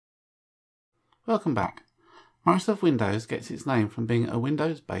Welcome back. Microsoft Windows gets its name from being a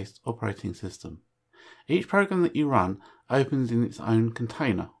Windows-based operating system. Each program that you run opens in its own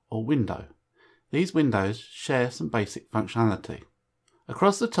container or window. These windows share some basic functionality.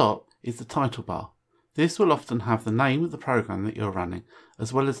 Across the top is the title bar. This will often have the name of the program that you're running,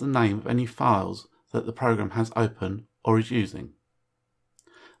 as well as the name of any files that the program has open or is using.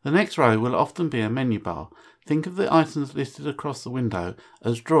 The next row will often be a menu bar. Think of the items listed across the window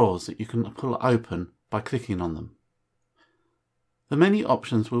as drawers that you can pull open by clicking on them. The menu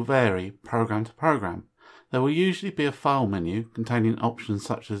options will vary program to program. There will usually be a file menu containing options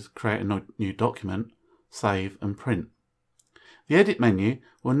such as create a new document, save and print. The edit menu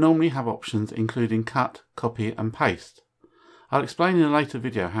will normally have options including cut, copy and paste. I'll explain in a later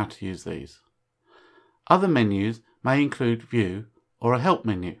video how to use these. Other menus may include view or a help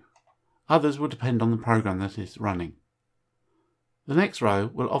menu. Others will depend on the program that is running. The next row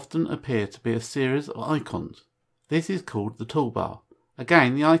will often appear to be a series of icons. This is called the toolbar.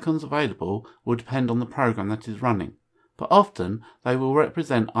 Again, the icons available will depend on the program that is running, but often they will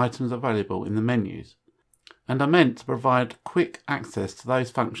represent items available in the menus and are meant to provide quick access to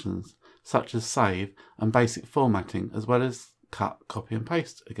those functions such as save and basic formatting, as well as cut, copy and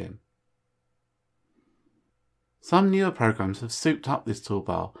paste again. Some newer programs have souped up this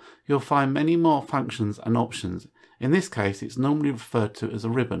toolbar. You'll find many more functions and options. In this case, it's normally referred to as a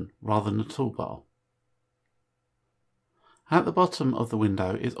ribbon rather than a toolbar. At the bottom of the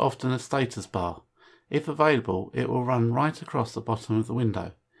window is often a status bar. If available, it will run right across the bottom of the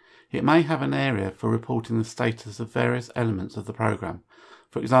window. It may have an area for reporting the status of various elements of the program,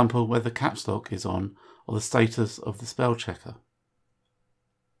 for example, whether caps lock is on or the status of the spell checker.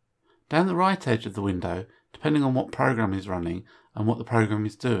 Down the right edge of the window, depending on what program is running and what the program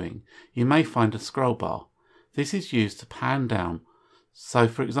is doing, you may find a scroll bar. This is used to pan down. So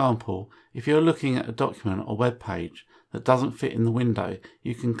for example, if you're looking at a document or web page that doesn't fit in the window,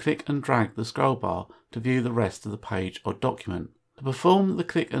 you can click and drag the scroll bar to view the rest of the page or document. To perform the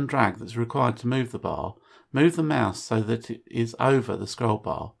click and drag that's required to move the bar, move the mouse so that it is over the scroll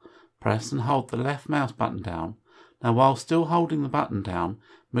bar. Press and hold the left mouse button down. Now while still holding the button down,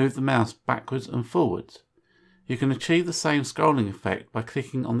 move the mouse backwards and forwards. You can achieve the same scrolling effect by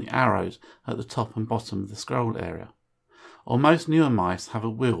clicking on the arrows at the top and bottom of the scroll area. Or most newer mice have a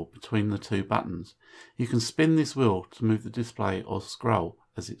wheel between the two buttons. You can spin this wheel to move the display or scroll,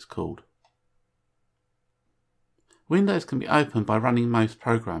 as it's called. Windows can be opened by running most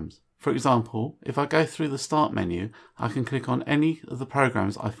programs. For example, if I go through the Start menu, I can click on any of the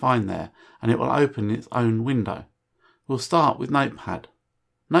programs I find there and it will open its own window. We'll start with Notepad.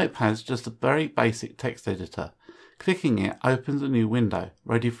 Notepad is just a very basic text editor. Clicking it opens a new window,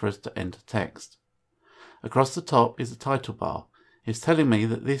 ready for us to enter text. Across the top is the title bar. It's telling me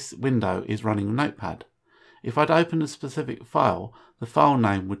that this window is running Notepad. If I'd opened a specific file, the file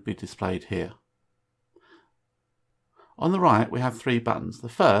name would be displayed here. On the right we have three buttons. The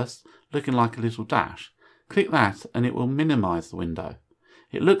first, looking like a little dash. Click that and it will minimize the window.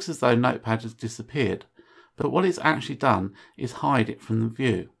 It looks as though Notepad has disappeared, but what it's actually done is hide it from the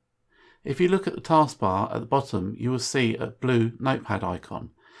view. If you look at the taskbar at the bottom, you will see a blue Notepad icon.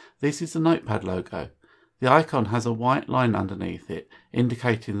 This is the Notepad logo. The icon has a white line underneath it,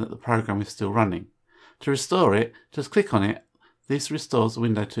 indicating that the program is still running. To restore it, just click on it. This restores the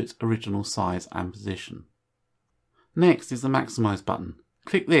window to its original size and position. Next is the Maximize button.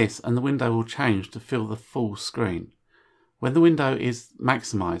 Click this and the window will change to fill the full screen. When the window is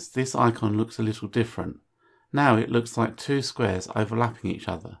maximized, this icon looks a little different. Now it looks like two squares overlapping each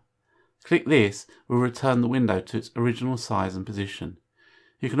other. Click this will return the window to its original size and position.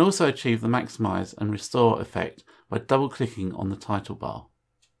 You can also achieve the maximize and restore effect by double clicking on the title bar.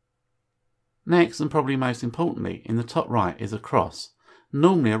 Next, and probably most importantly, in the top right is a cross,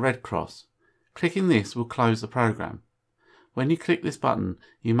 normally a red cross. Clicking this will close the program. When you click this button,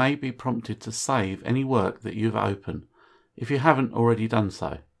 you may be prompted to save any work that you've opened, if you haven't already done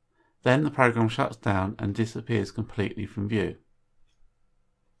so. Then the program shuts down and disappears completely from view.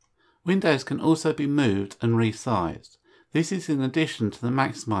 Windows can also be moved and resized. This is in addition to the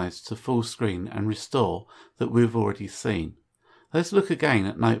maximize to full screen and restore that we've already seen. Let's look again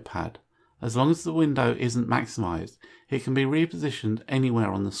at Notepad. As long as the window isn't maximized, it can be repositioned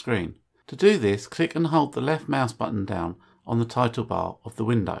anywhere on the screen. To do this, click and hold the left mouse button down on the title bar of the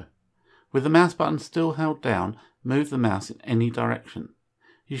window. With the mouse button still held down, move the mouse in any direction.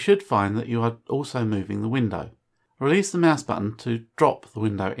 You should find that you are also moving the window. Release the mouse button to drop the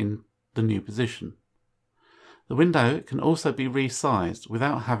window in the new position. The window can also be resized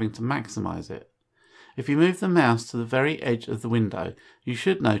without having to maximize it. If you move the mouse to the very edge of the window, you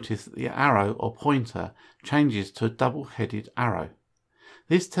should notice that the arrow or pointer changes to a double-headed arrow.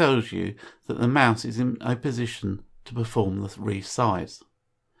 This tells you that the mouse is in a position to perform the resize.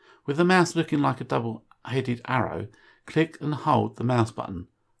 With the mouse looking like a double-headed arrow, click and hold the mouse button,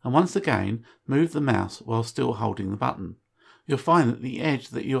 and once again move the mouse while still holding the button. You'll find that the edge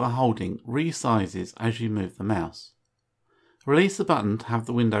that you are holding resizes as you move the mouse. Release the button to have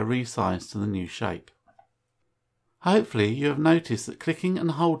the window resize to the new shape. Hopefully you have noticed that clicking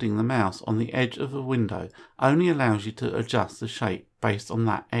and holding the mouse on the edge of a window only allows you to adjust the shape based on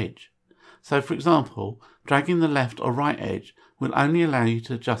that edge. So for example, dragging the left or right edge will only allow you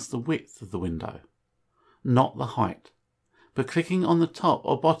to adjust the width of the window, not the height. But clicking on the top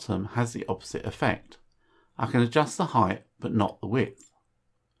or bottom has the opposite effect. I can adjust the height but not the width.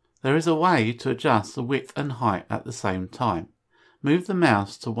 There is a way to adjust the width and height at the same time. Move the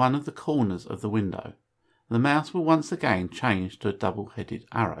mouse to one of the corners of the window. The mouse will once again change to a double-headed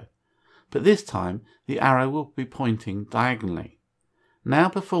arrow, but this time the arrow will be pointing diagonally. Now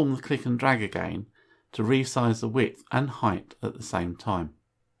perform the click and drag again to resize the width and height at the same time.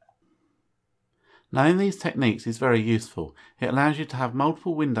 Knowing these techniques is very useful. It allows you to have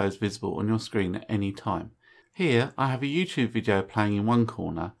multiple windows visible on your screen at any time. Here I have a YouTube video playing in one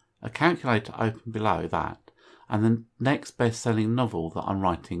corner, a calculator open below that, and the next best-selling novel that I'm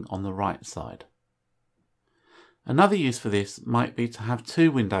writing on the right side. Another use for this might be to have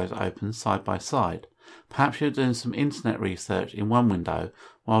two windows open side by side. Perhaps you're doing some internet research in one window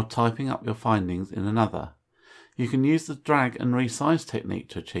while typing up your findings in another. You can use the drag and resize technique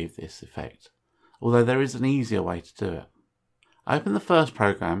to achieve this effect, although there is an easier way to do it. Open the first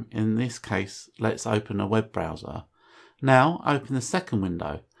program, in this case let's open a web browser. Now open the second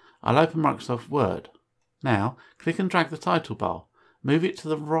window. I'll open Microsoft Word. Now click and drag the title bar. Move it to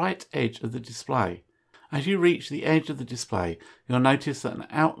the right edge of the display. As you reach the edge of the display, you'll notice that an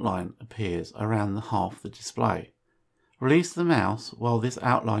outline appears around the half of the display. Release the mouse while this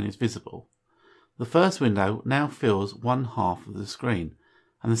outline is visible. The first window now fills one half of the screen,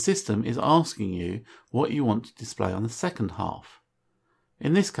 and the system is asking you what you want to display on the second half.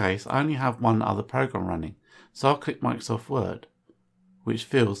 In this case, I only have one other program running, so I'll click Microsoft Word, which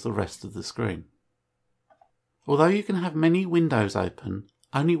fills the rest of the screen. Although you can have many windows open,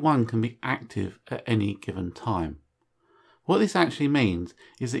 only one can be active at any given time. What this actually means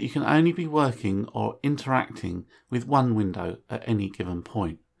is that you can only be working or interacting with one window at any given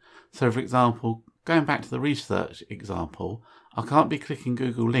point. So for example, going back to the research example, I can't be clicking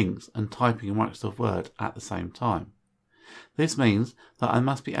Google Links and typing in Microsoft Word at the same time. This means that I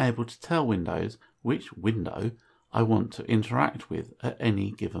must be able to tell Windows which window I want to interact with at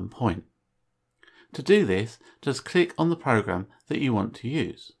any given point. To do this, just click on the program that you want to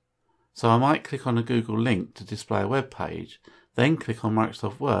use. So I might click on a Google link to display a web page, then click on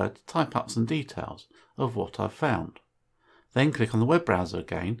Microsoft Word to type up some details of what I've found. Then click on the web browser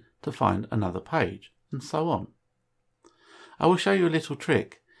again to find another page, and so on. I will show you a little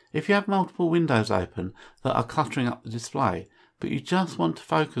trick. If you have multiple windows open that are cluttering up the display, but you just want to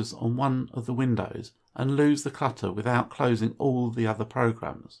focus on one of the windows and lose the clutter without closing all the other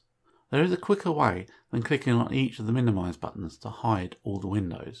programs, there is a quicker way than clicking on each of the minimize buttons to hide all the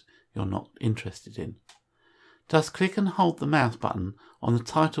windows you're not interested in. Just click and hold the mouse button on the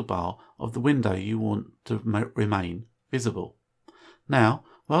title bar of the window you want to remain visible. Now,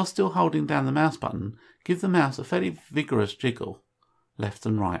 while still holding down the mouse button, give the mouse a fairly vigorous jiggle, left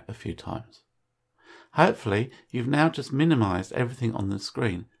and right a few times. Hopefully, you've now just minimized everything on the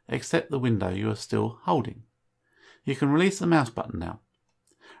screen except the window you are still holding. You can release the mouse button now.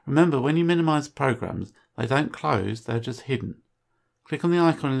 Remember, when you minimize programs, they don't close, they're just hidden. Click on the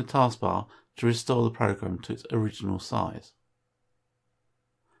icon in the taskbar to restore the program to its original size.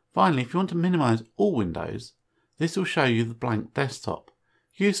 Finally, if you want to minimize all windows, this will show you the blank desktop.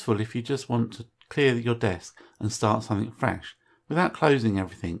 Useful if you just want to clear your desk and start something fresh without closing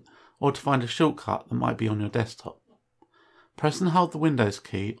everything, or to find a shortcut that might be on your desktop. Press and hold the Windows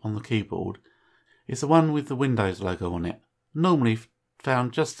key on the keyboard. It's the one with the Windows logo on it, normally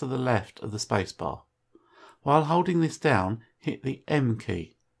found just to the left of the spacebar. While holding this down, hit the M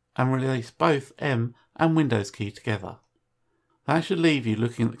key and release both M and Windows key together. That should leave you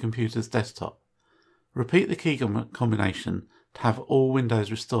looking at the computer's desktop. Repeat the key combination to have all windows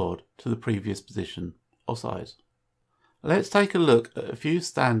restored to the previous position or size. Let's take a look at a few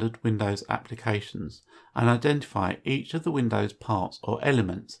standard Windows applications and identify each of the Windows parts or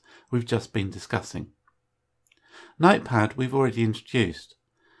elements we've just been discussing. Notepad we've already introduced.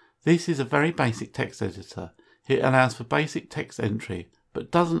 This is a very basic text editor. It allows for basic text entry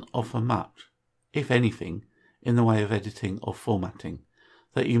but doesn't offer much. if anything, in the way of editing or formatting,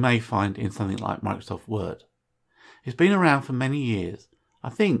 that you may find in something like Microsoft Word. It's been around for many years, I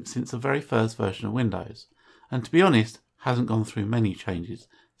think since the very first version of Windows, and to be honest, hasn't gone through many changes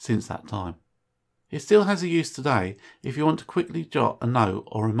since that time. It still has a use today if you want to quickly jot a note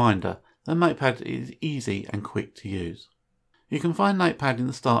or reminder. The Notepad is easy and quick to use. You can find Notepad in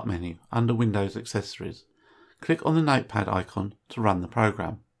the Start menu under Windows Accessories. Click on the Notepad icon to run the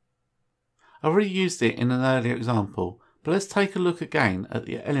program. I've already used it in an earlier example, but let's take a look again at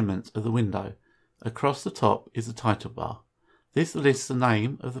the elements of the window. Across the top is the title bar. This lists the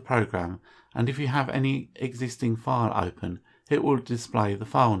name of the program, and if you have any existing file open, it will display the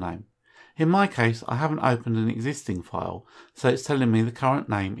file name. In my case, I haven't opened an existing file, so it's telling me the current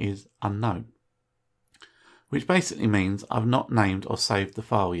name is unknown, which basically means I've not named or saved the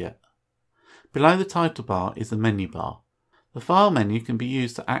file yet. Below the title bar is the menu bar. The file menu can be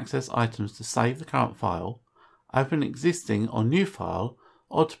used to access items to save the current file, open an existing or new file,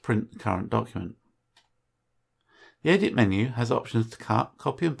 or to print the current document. The edit menu has options to cut,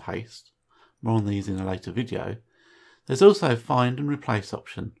 copy and paste. More on these in a later video. There's also a find and replace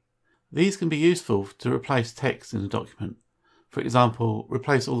option. These can be useful to replace text in a document. For example,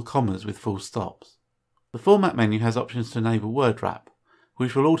 replace all the commas with full stops. The format menu has options to enable word wrap,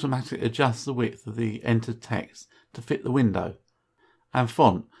 which will automatically adjust the width of the entered text to fit the window, and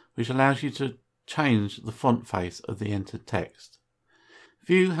font, which allows you to change the font face of the entered text.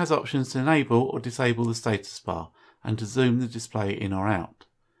 View has options to enable or disable the status bar and to zoom the display in or out.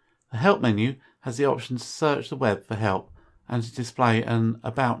 The help menu has the option to search the web for help and to display an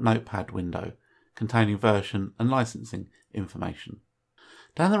About Notepad window containing version and licensing information.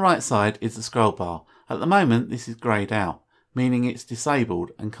 Down the right side is the scroll bar. At the moment this is greyed out, meaning it's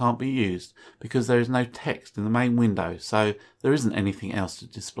disabled and can't be used because there is no text in the main window, so there isn't anything else to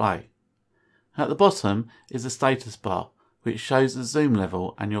display. At the bottom is the status bar, which shows the zoom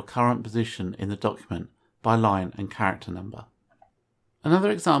level and your current position in the document by line and character number.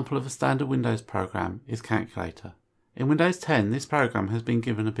 Another example of a standard Windows program is Calculator. In Windows 10 this program has been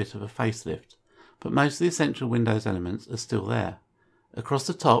given a bit of a facelift, but most of the essential Windows elements are still there. Across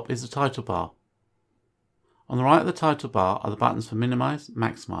the top is the title bar. On the right of the title bar are the buttons for Minimise,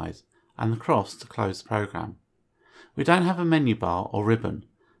 Maximise, and the cross to close the program. We don't have a menu bar or ribbon.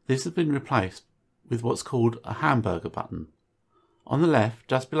 This has been replaced with what's called a hamburger button. On the left,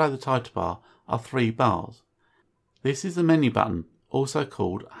 just below the title bar, are 3 bars. This is the menu button, also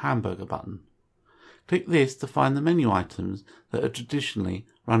called a hamburger button. Click this to find the menu items that are traditionally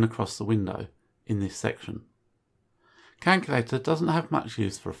run across the window in this section. Calculator doesn't have much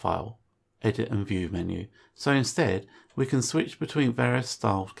use for a file, edit and view menu, so instead we can switch between various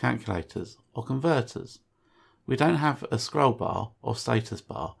styled calculators or converters. We don't have a scroll bar or status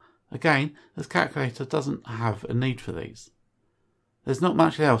bar, again as Calculator doesn't have a need for these. There's not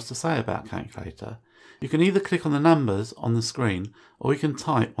much else to say about Calculator. You can either click on the numbers on the screen or you can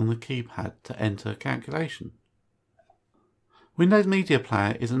type on the keypad to enter a calculation. Windows Media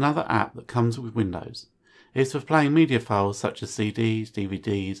Player is another app that comes with Windows. It's for playing media files such as CDs,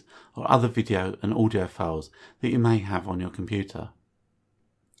 DVDs or other video and audio files that you may have on your computer.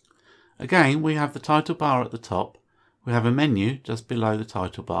 Again, we have the title bar at the top, we have a menu just below the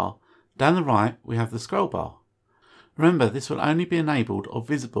title bar, down the right we have the scroll bar. Remember, this will only be enabled or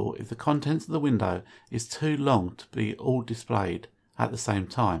visible if the contents of the window is too long to be all displayed at the same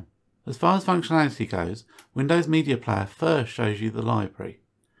time. As far as functionality goes, Windows Media Player first shows you the library.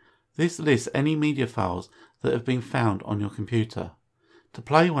 This lists any media files that have been found on your computer. To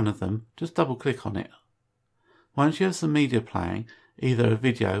play one of them, just double click on it. Once you have some media playing, either a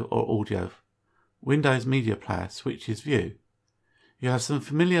video or audio, Windows Media Player switches view. You have some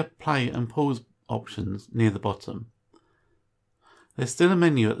familiar play and pause options near the bottom. There's still a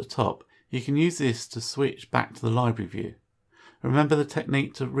menu at the top. You can use this to switch back to the library view. Remember the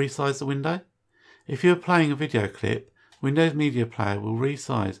technique to resize the window? If you're playing a video clip, Windows Media Player will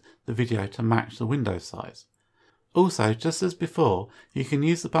resize the video to match the window size. Also, just as before, you can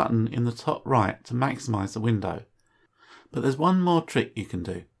use the button in the top right to maximize the window. But there's one more trick you can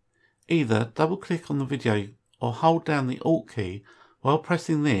do. Either double click on the video or hold down the Alt key. While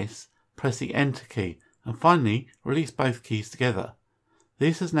pressing this, press the Enter key and finally release both keys together.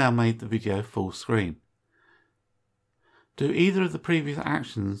 This has now made the video full screen. Do either of the previous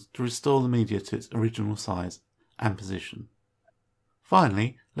actions to restore the media to its original size and position.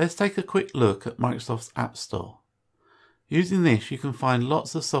 Finally, let's take a quick look at Microsoft's App Store. Using this you can find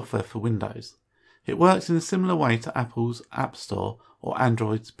lots of software for Windows. It works in a similar way to Apple's App Store or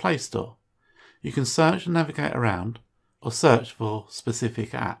Android's Play Store. You can search and navigate around or search for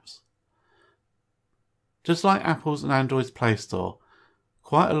specific apps. Just like Apple's and Android's Play Store,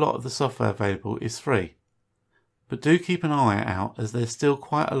 quite a lot of the software available is free. But do keep an eye out, as there's still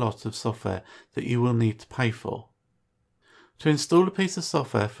quite a lot of software that you will need to pay for. To install a piece of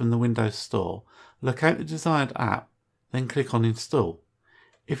software from the Windows Store, locate the desired app, then click on Install.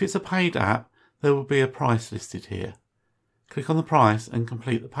 If it's a paid app, there will be a price listed here. Click on the price and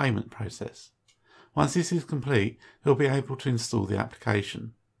complete the payment process. Once this is complete, you'll be able to install the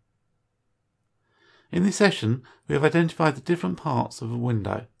application. In this session, we have identified the different parts of a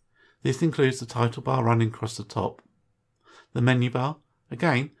window. This includes the title bar running across the top, the menu bar,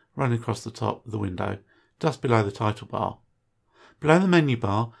 again running across the top of the window, just below the title bar. Below the menu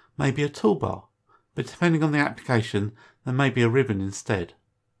bar may be a toolbar, but depending on the application, there may be a ribbon instead.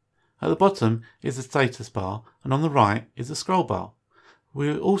 At the bottom is the status bar, and on the right is the scroll bar.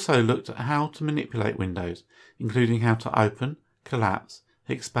 We also looked at how to manipulate windows, including how to open, collapse,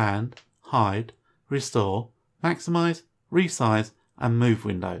 expand, hide, restore, maximize, resize, and move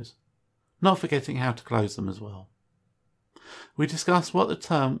windows, not forgetting how to close them as well. We discussed what the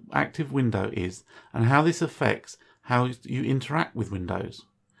term active window is and how this affects how you interact with windows.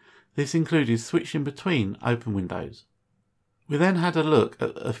 This included switching between open windows. We then had a look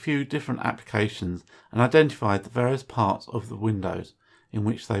at a few different applications and identified the various parts of the windows in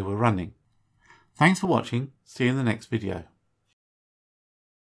which they were running. Thanks for watching. See you in the next video.